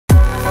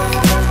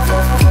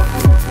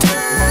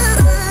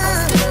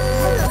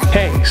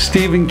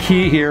Stephen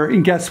Keough here,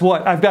 and guess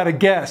what? I've got a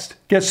guest.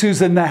 Guess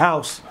who's in the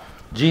house?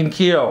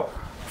 Keough.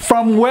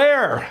 From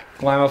where?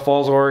 Klamath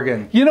Falls,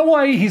 Oregon. You know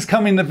why he's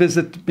coming to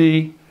visit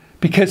me?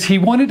 Because he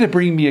wanted to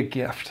bring me a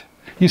gift.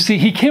 You see,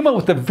 he came up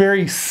with a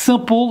very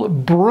simple,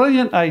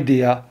 brilliant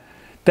idea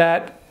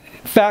that, in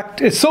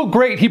fact, it's so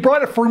great, he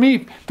brought it for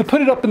me to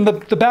put it up in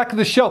the back of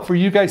the shelf for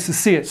you guys to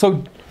see it.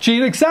 So,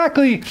 Gene,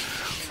 exactly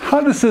how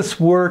does this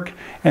work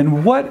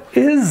and what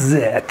is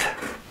it?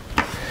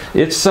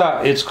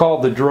 It's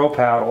called the drill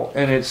paddle,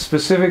 and it's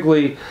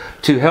specifically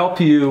to help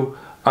you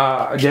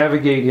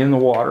navigate in the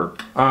water.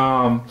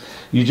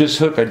 You just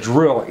hook a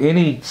drill.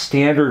 Any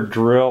standard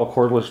drill, a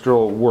cordless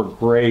drill will work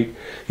great.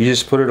 You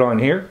just put it on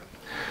here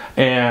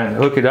and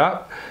hook it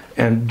up,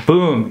 and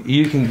boom,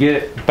 you can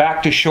get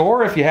back to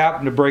shore if you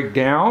happen to break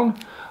down.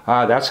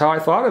 That's how I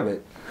thought of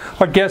it.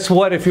 Or guess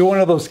what, if you're one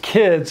of those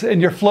kids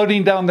and you're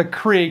floating down the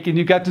creek and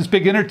you've got this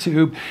big inner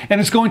tube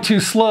and it's going too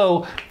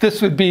slow,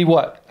 this would be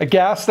what? A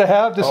gas to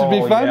have? This would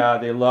be fun? Yeah,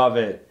 they love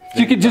it.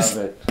 You could just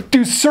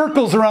do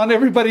circles around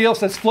everybody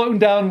else that's floating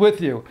down with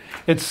you.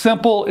 It's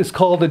simple. It's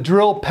called a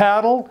drill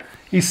paddle.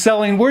 He's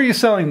selling, where are you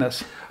selling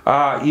this?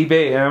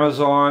 eBay,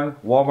 Amazon,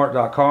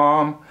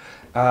 Walmart.com,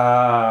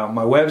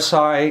 my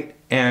website,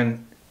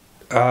 and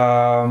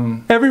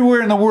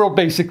everywhere in the world,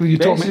 basically, you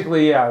told me.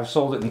 Basically, yeah, I've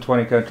sold it in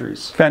 20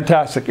 countries.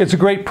 Fantastic. It's a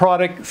great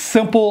product,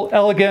 simple,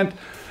 elegant.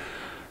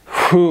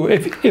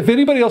 If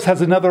anybody else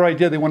has another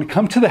idea, they want to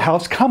come to the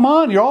house, come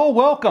on, you're all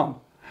welcome.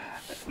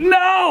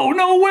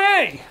 No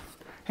way.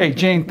 Hey,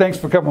 Gene, thanks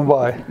for coming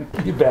by.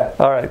 You bet.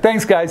 All right,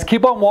 thanks, guys.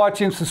 Keep on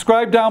watching.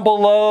 Subscribe down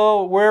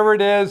below, wherever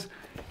it is,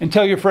 and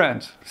tell your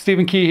friends.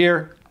 Stephen Keough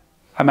here.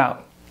 I'm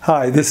out.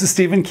 Hi, this is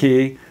Stephen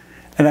Keough,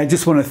 and I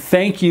just want to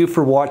thank you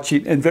for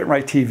watching Inventor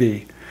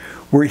TV.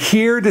 We're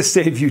here to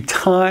save you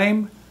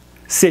time,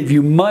 save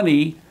you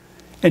money,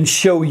 and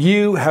show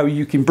you how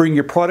you can bring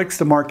your products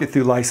to market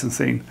through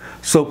licensing.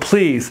 So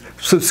please,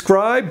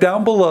 subscribe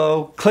down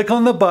below, click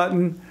on the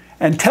button,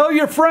 and tell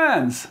your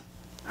friends.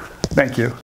 Thank you.